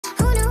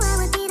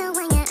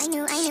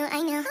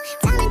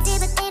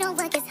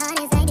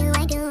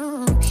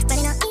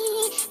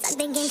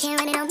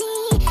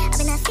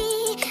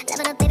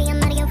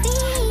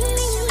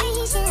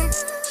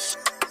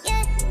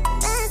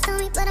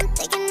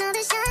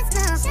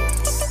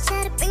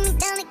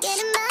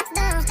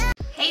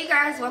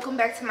welcome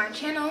back to my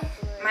channel.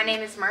 My name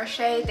is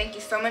MarShay. Thank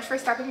you so much for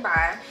stopping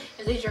by.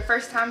 If this is your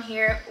first time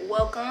here,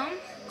 welcome.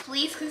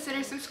 Please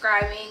consider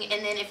subscribing,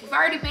 and then if you've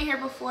already been here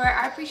before,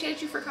 I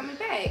appreciate you for coming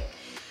back.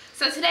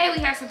 So today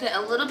we have something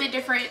a little bit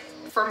different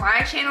for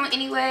my channel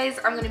anyways.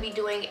 I'm going to be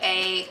doing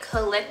a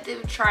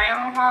collective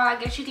try-on haul, I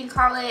guess you can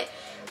call it.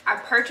 I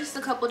purchased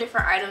a couple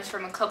different items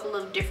from a couple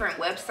of different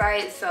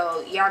websites.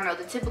 So y'all know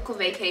the typical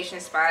vacation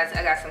spots.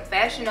 I got some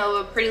Fashion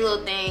Nova, Pretty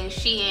Little Thing,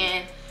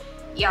 Shein.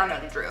 Y'all know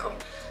the drill.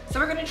 So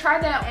we're gonna try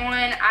that on.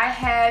 I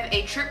have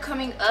a trip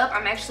coming up.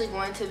 I'm actually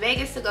going to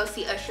Vegas to go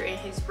see Usher in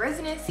his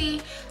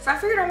residency. So I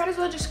figured I might as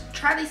well just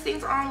try these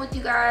things on with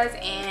you guys,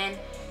 and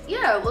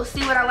yeah, we'll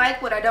see what I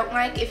like, what I don't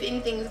like, if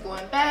anything is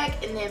going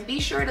back. And then be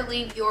sure to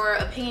leave your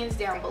opinions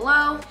down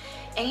below.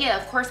 And yeah,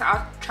 of course,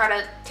 I'll try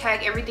to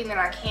tag everything that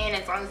I can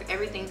as long as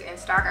everything's in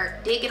stock. I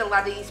did get a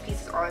lot of these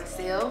pieces on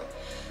sale.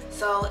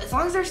 So as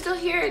long as they're still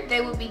here,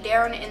 they will be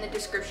down in the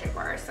description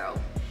bar. So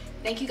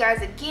thank you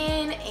guys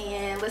again,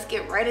 and let's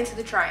get right into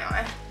the try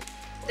on.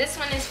 This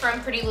one is from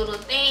Pretty Little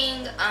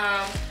Thing.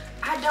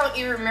 I don't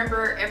even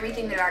remember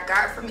everything that I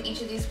got from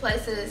each of these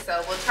places,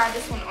 so we'll try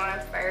this one on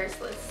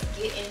first. Let's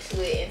get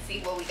into it and see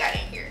what we got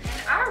in here.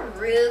 And I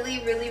really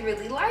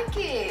like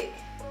it.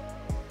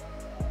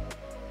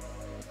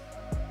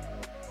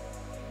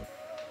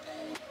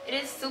 It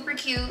is super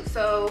cute.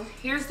 So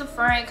here's the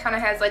front. Kind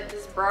of has like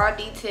this broad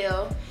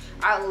detail.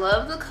 I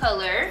love the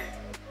color.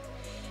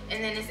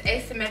 And then it's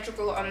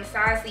asymmetrical on the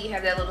side, so you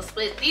have that little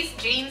split. These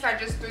jeans, I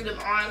just threw them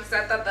on because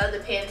I thought the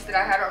other pants that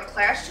I had on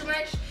clashed too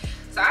much.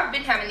 So I've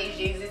been having these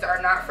jeans. These are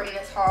not from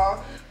this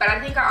haul, but I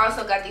think I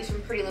also got these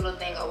from Pretty Little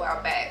Thing a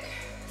while back.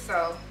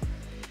 So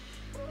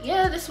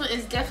yeah, this one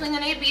is definitely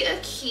gonna be a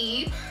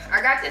keep.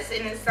 I got this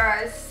in a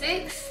size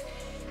 6.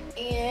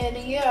 And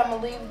yeah, I'm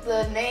gonna leave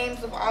the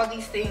names of all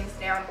these things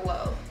down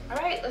below. All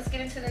right, let's get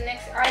into the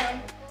next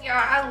item. Y'all,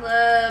 I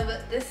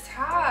love this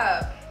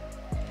top.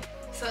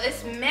 So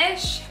it's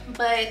mesh,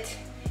 but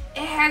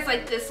it has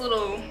like this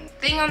little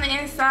thing on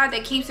the inside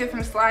that keeps it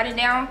from sliding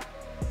down.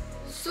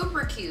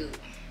 Super cute.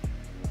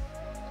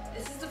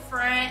 This is the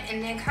front,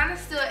 and then kind of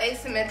still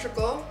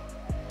asymmetrical.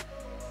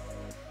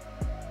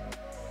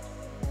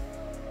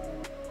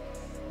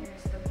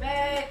 Here's the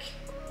back.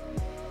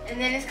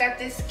 And then it's got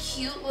this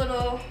cute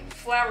little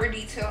flower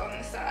detail on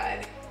the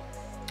side.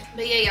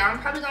 But yeah, y'all, I'm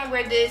probably gonna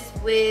wear this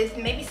with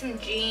maybe some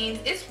jeans.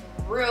 It's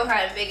real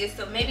hot in Vegas,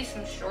 so maybe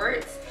some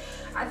shorts.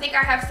 I think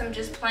I have some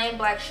just plain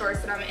black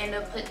shorts that I'm gonna end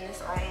up putting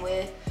this on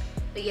with.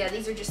 But yeah,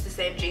 these are just the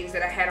same jeans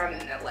that I had on in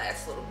the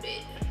last little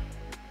bit.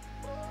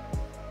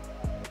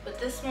 But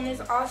this one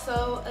is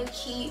also a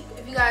keep.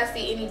 If you guys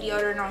see any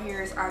deodorant on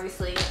here, it's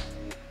obviously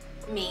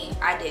me.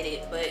 I did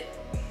it, but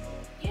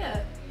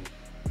yeah.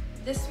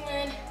 This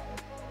one,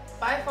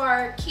 by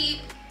far, keep.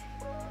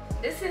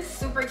 This is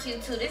super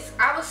cute too.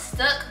 I was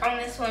stuck on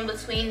this one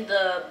between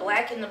the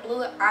black and the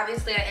blue.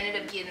 Obviously, I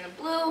ended up getting the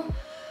blue.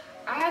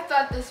 I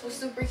thought this was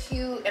super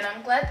cute, and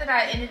I'm glad that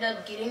I ended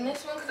up getting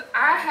this one because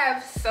I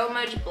have so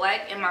much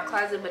black in my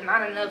closet, but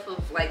not enough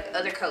of like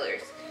other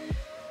colors.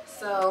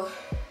 So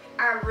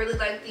I really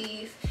like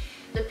these.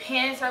 The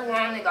pants are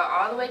long. They go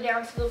all the way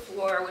down to the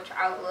floor, which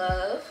I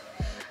love.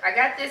 I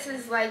got this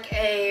as like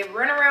a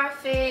runaround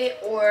fit,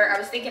 or I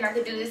was thinking I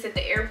could do this at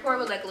the airport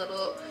with like a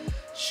little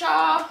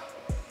shawl.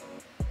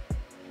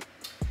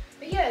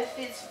 But yeah, it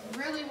fits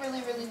really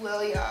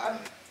well, y'all.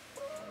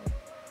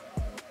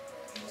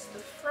 Here's the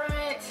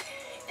front,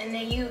 and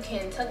then you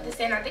can tuck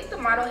this in. I think the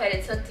model had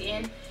it tucked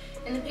in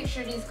the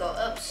picture. These go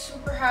up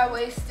super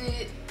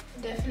high-waisted.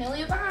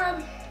 Definitely a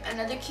vibe.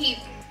 Another keep.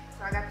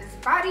 So I got this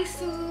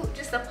bodysuit,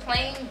 just a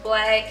plain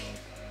black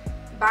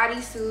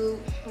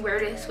bodysuit. Wear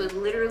this with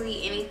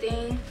literally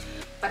anything.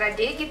 But I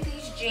did get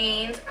these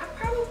jeans. I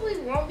probably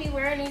won't be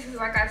wearing these because,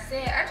 like I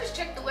said, I just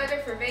checked the weather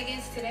for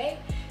Vegas today,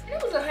 and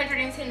it was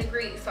 110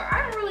 degrees. So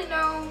I don't really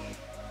know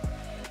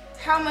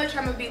how much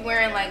I'm gonna be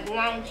wearing like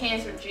long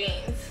pants or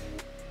jeans.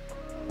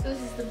 This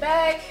is the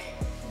back.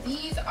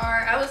 These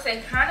are, I would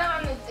say, kind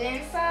of on the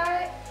thin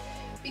side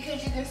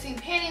because you can see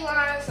panty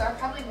lines, so I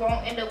probably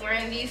won't end up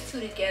wearing these two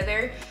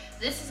together.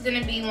 This is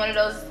gonna be one of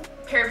those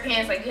pair of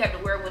pants like you have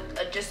to wear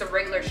with just a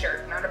regular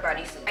shirt, not a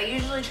bodysuit. I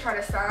usually try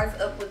to size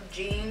up with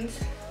jeans.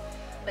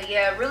 But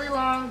yeah, really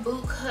long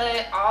boot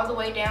cut all the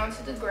way down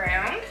to the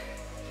ground.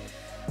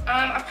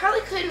 I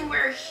probably couldn't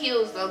wear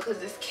heels though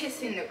because it's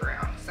kissing the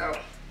ground. So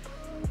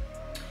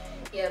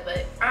yeah,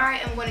 but I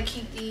am going to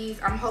keep these.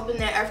 I'm hoping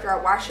that after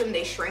I wash them,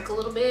 they shrink a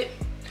little bit.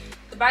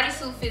 The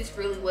bodysuit fits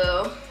really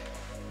well.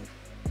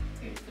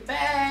 Here's the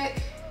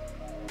back.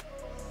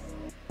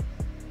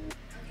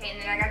 Okay,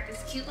 and then I got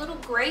this cute little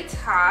gray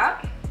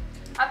top.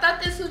 I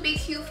thought this would be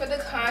cute for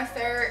the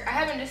concert. I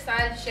haven't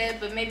decided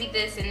yet, but maybe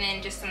this and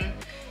then just some,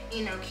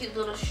 you know, cute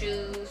little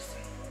shoes.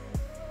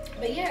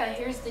 But yeah,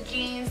 here's the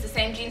jeans, the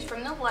same jeans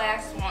from the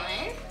last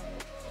one.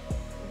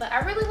 But I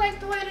really like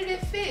the way that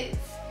it fits.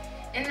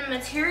 And the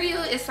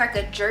material is like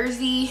a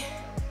jersey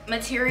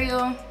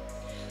material.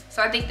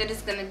 So I think that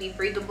it's gonna be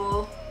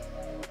breathable.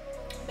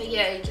 But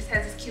yeah, it just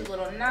has this cute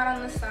little knot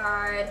on the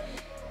side.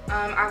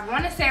 I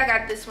want to say I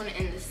got this one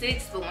in the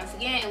 6, but once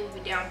again, it will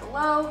be down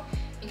below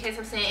in case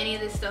I'm saying any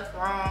of this stuff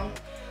wrong.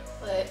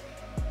 But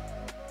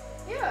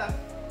yeah,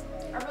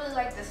 I really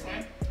like this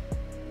one.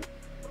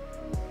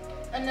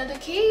 Another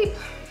keep.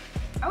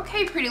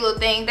 Okay, pretty little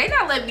thing. They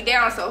not letting me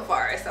down so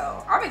far,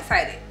 so I'm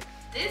excited.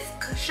 This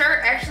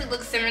shirt actually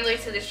looks similar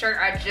to the shirt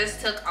I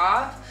just took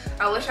off.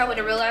 I wish I would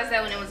have realized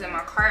that when it was in my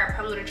car. I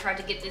probably would have tried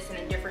to get this in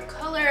a different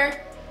color.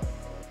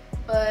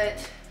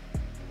 But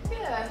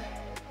yeah,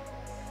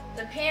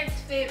 the pants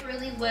fit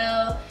really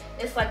well.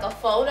 It's like a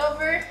fold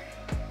over,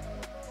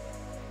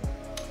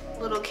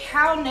 little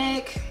cow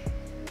neck.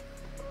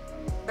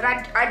 But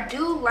I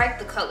do like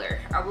the color.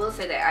 I will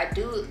say that I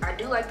do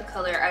like the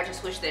color. I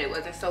just wish that it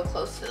wasn't so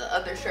close to the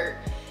other shirt,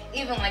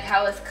 even like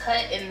how it's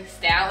cut and the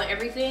style and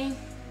everything.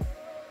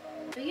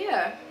 But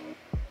yeah,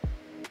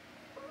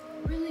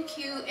 really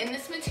cute. And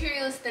this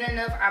material is thin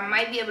enough. I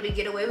might be able to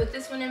get away with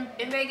this one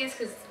in Vegas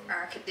because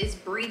it's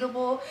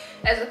breathable,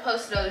 as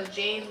opposed to those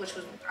jeans, which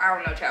was, I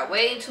don't know, child,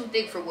 way too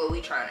thick for what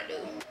we trying to do.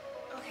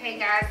 Okay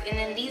guys, and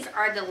then these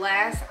are the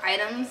last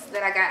items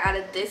that I got out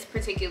of this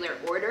particular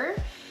order.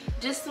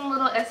 Just some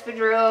little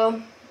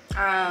espadrille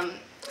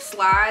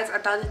slides. I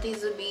thought that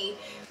these would be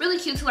really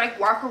cute to like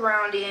walk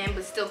around in,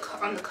 but still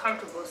on the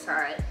comfortable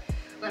side.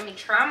 Let me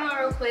try them on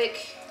real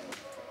quick.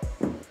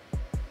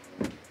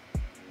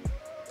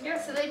 Yeah,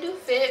 so they do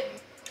fit.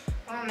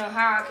 I don't know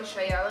how I can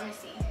show y'all. Let me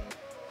see.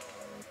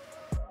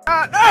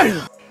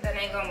 That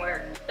ain't gonna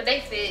work, but they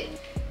fit.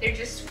 They're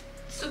just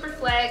super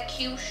flat,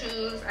 cute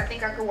shoes. I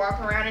think I could walk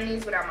around in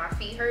these without my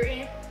feet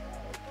hurting.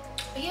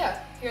 But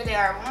yeah, here they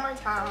are one more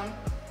time.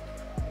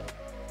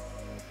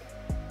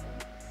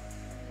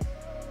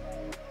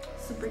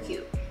 Super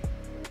cute.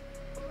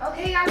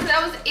 Okay guys, so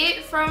that was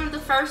it from the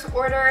first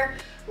order.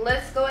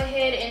 Let's go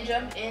ahead and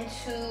jump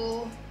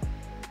into,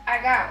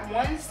 I got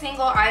one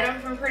single item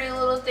from Pretty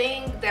Little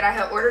Thing that I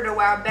had ordered a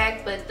while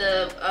back, but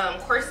the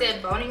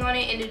corset boning on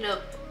it ended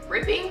up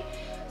ripping.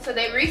 So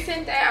they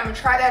resent that. I'm gonna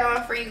try that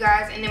on for you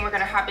guys, and then we're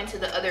gonna hop into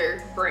the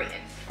other brands.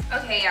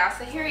 Okay y'all,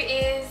 so here it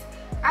is.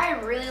 I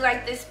really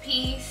like this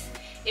piece.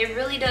 It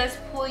really does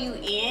pull you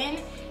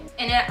in.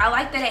 And I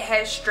like that it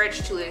has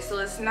stretch to it, so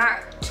it's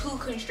not too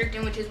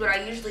constricting, which is what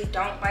I usually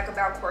don't like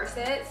about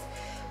corsets.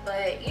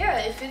 But yeah,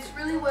 it fits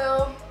really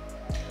well.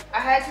 I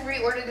had to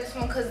reorder this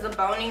one because the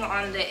boning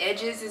on the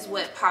edges is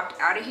what popped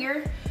out of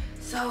here.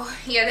 So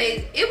yeah,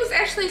 it was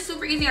actually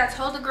super easy. I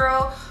told the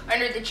girl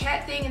under the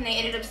chat thing, and they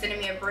ended up sending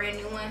me a brand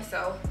new one.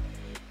 So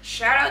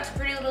shout out to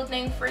Pretty Little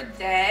Thing for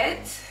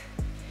that.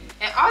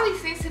 And all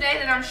these things today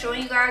that I'm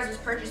showing you guys was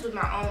purchased with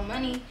my own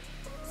money.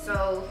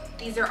 So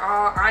these are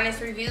all honest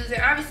reviews,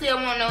 and obviously I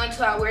won't know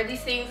until I wear these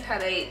things how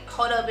they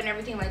hold up and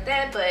everything like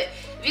that. But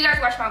if you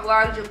guys watch my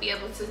vlogs, you'll be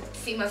able to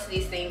see most of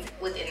these things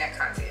within that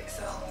content.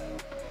 So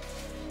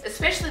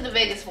especially the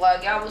Vegas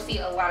vlog, y'all will see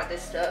a lot of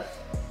this stuff.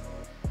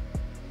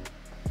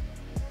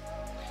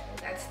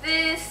 That's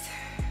this.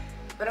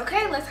 But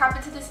okay, let's hop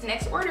into this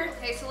next order.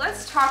 Okay, so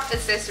let's talk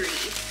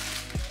accessories.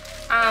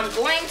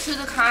 Going to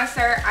the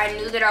concert, I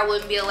knew that I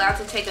wouldn't be allowed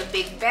to take a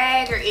big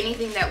bag or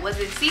anything that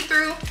wasn't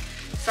see-through.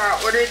 So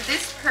I ordered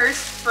this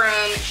purse from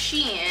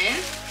Shein,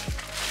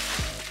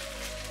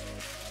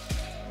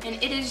 and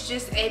it is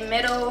just a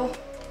metal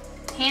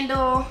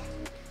handle,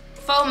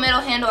 faux metal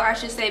handle I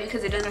should say,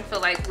 because it doesn't feel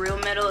like real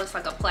metal, it's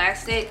like a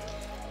plastic.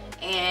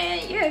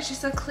 And yeah, it's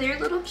just a clear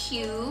little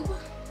cube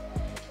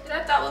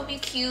that I thought would be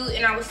cute,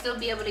 and I would still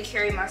be able to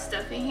carry my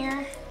stuff in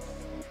here.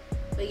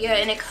 But yeah,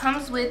 and it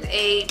comes with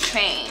a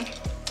chain.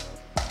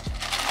 So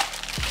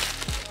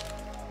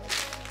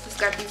it's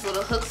got these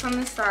little hooks on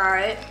the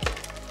side.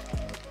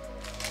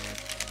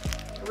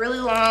 Really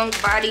long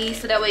body,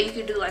 so that way you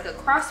could do like a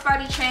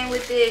crossbody chain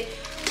with it.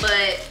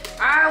 But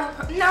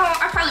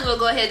I probably will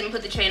go ahead and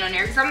put the chain on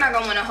there because I'm not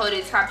gonna want to hold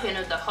it top hand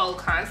of the whole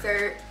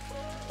concert.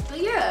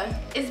 But yeah,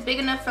 it's big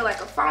enough for like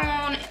a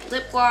phone,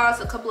 lip gloss,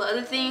 a couple of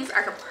other things.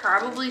 I could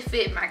probably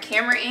fit my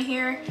camera in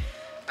here,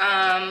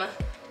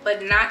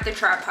 but not the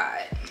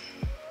tripod.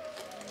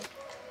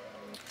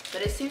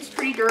 But it seems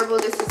pretty durable.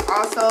 This is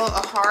also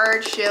a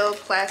hard shell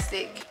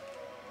plastic.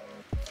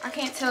 I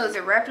can't tell, is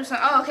it wrapped or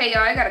something? Oh, okay,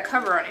 y'all, I got a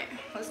cover on it.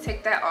 Let's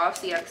take that off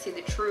so y'all can see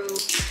the true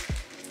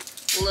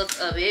look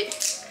of it.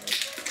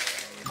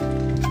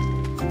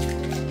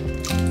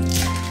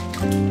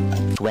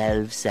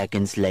 12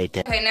 seconds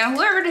later. Okay, now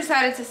whoever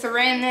decided to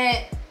saran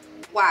that,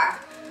 why?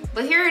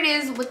 But here it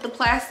is with the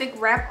plastic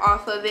wrap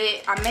off of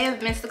it. I may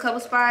have missed a couple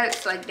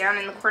spots, like down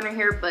in the corner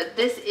here, but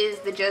this is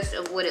the gist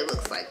of what it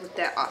looks like with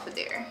that off of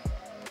there.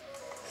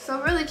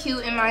 So really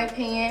cute in my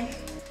opinion.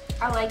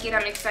 I like it,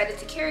 I'm excited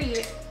to carry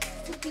it.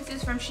 Two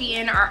pieces from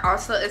Shein are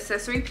also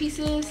accessory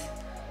pieces.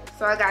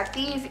 So I got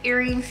these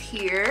earrings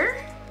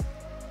here,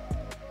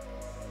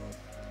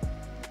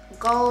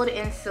 gold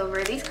and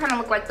silver. These kind of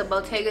look like the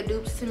Bottega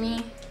dupes to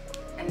me.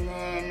 And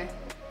then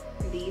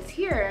these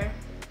here.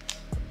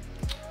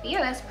 But yeah,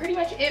 that's pretty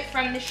much it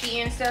from the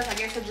Shein stuff. I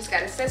guess I just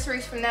got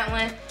accessories from that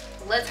one.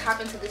 Let's hop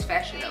into this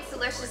fashion though. So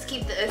let's just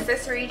keep the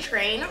accessory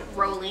train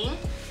rolling.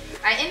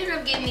 I ended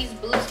up getting these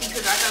boots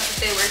because I thought that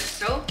they were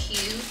so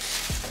cute.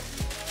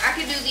 I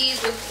could do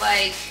these with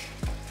like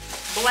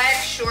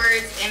black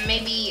shorts and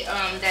maybe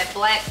that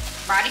black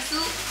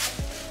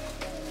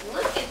bodysuit.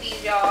 Look at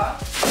these, y'all.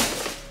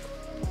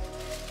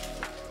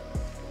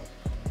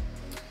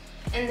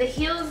 And the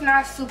heel's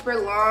not super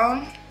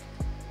long.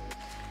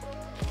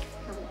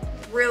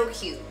 Real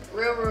cute.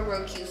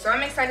 Real cute. So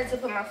I'm excited to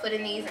put my foot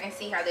in these and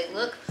see how they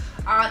look.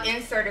 I'll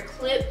insert a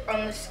clip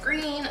on the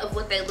screen of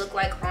what they look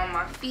like on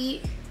my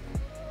feet.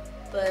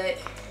 But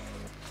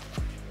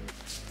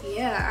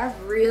yeah,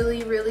 I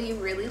really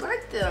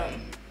like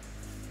them.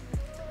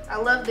 I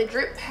love the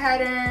drip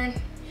pattern.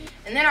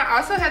 And then I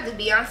also have the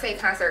Beyonce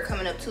concert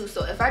coming up too.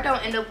 So if I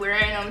don't end up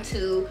wearing them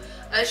to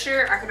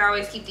Usher, I can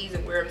always keep these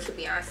and wear them to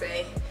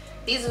Beyonce.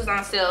 These was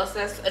on sale, so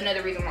that's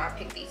another reason why I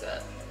picked these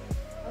up.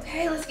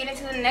 Okay, let's get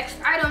into the next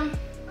item.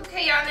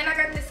 Okay, y'all, then I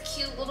got this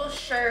cute little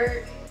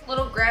shirt,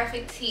 little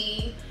graphic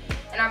tee,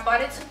 and I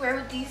bought it to wear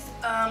with these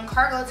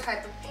cargo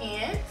type of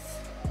pants.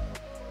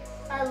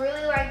 I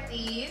really like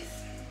these.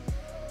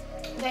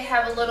 They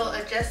have a little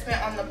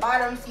adjustment on the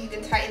bottom so you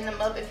can tighten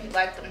them up if you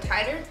like them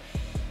tighter.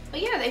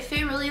 But yeah, they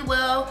fit really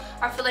well.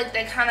 I feel like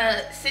they kind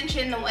of cinch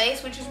in the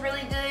waist, which is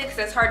really good because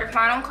it's hard to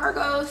find on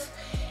cargos.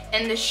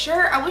 And the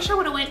shirt, I wish I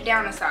would have went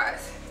down a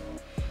size.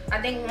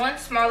 I think one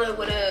smaller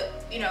would have,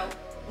 you know,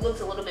 looked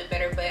a little bit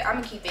better, but I'm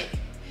gonna keep it.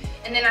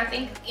 And then I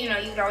think, you know,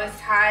 you can always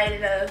tie it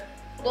in a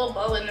little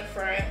bow in the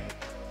front.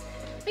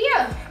 But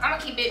yeah, I'm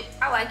gonna keep it.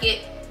 I like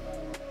it.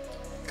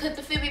 Could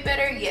the fit be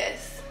better?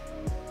 Yes.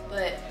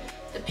 But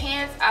the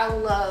pants I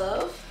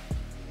love.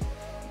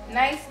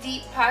 Nice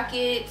deep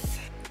pockets.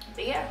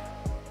 But yeah.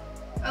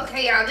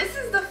 Okay, y'all, this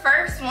is the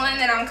first one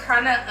that I'm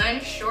kind of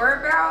unsure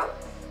about.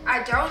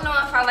 I don't know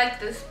if I like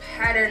this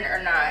pattern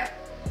or not.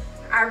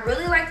 I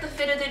really like the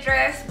fit of the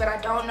dress, but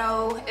I don't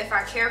know if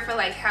I care for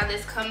like how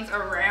this comes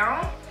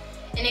around.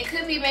 And it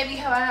could be maybe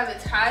how I have it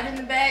tied in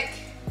the back.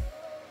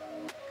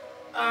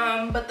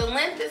 But the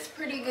length is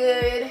pretty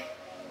good.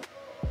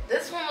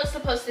 This one was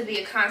supposed to be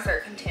a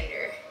concert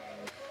contender.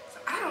 So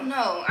I don't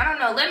know.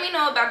 Let me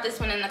know about this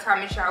one in the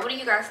comments, y'all. What do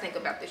you guys think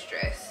about this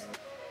dress?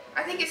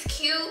 I think it's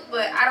cute,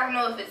 but I don't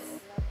know if it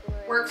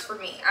works for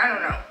me. I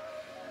don't know.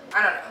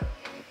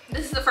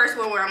 This is the first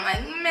one where I'm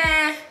like,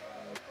 meh.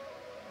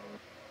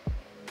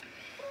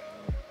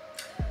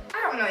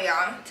 I don't know,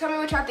 y'all. Tell me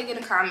what y'all think in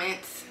the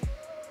comments.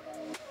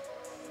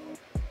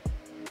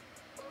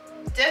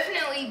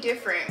 Definitely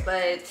different,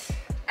 but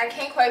I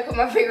can't quite put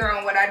my finger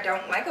on what I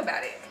don't like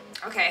about it.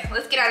 Okay,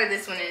 let's get out of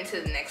this one and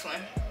into the next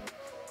one.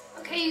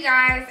 Okay, you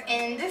guys,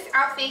 and this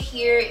outfit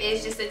here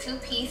is just a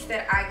two-piece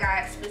that I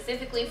got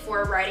specifically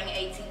for riding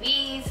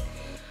ATVs.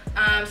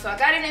 So I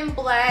got it in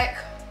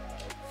black.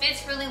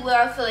 Fits really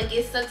well. I feel like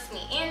it sucks me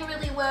in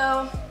really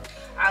well.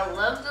 I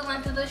love the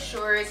length of the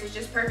shorts. It's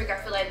just perfect. I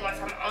feel like once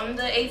I'm on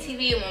the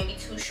ATV, it won't be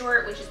too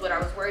short, which is what I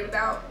was worried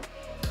about.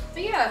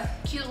 But yeah,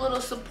 cute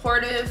little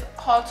supportive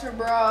halter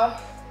bralette,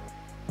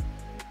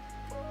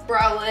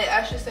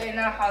 I should say,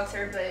 not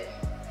halter, but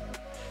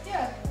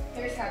yeah.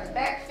 Here's how the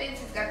back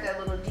fits. It's got that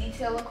little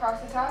detail across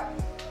the top.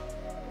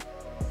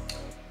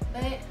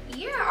 But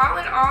yeah, all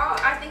in all,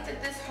 I think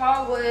that this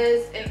haul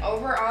was an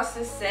overall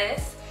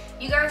success.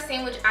 You guys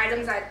seen which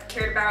items I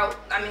cared about,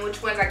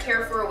 which ones I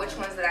cared for, which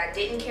ones that I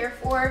didn't care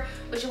for,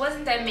 which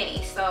wasn't that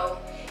many. So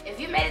if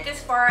you made it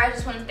this far, I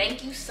just want to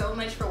thank you so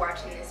much for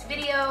watching this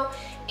video.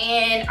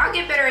 And I'll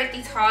get better at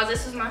these hauls.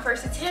 This was my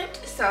first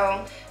attempt,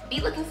 so be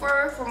looking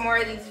forward for more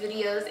of these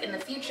videos in the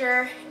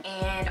future.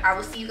 And I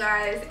will see you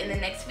guys in the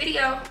next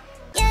video.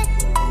 Yeah,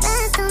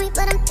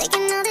 but I'm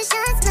taking all the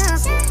shots now.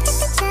 If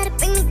they try to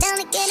bring me down,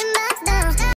 they get in my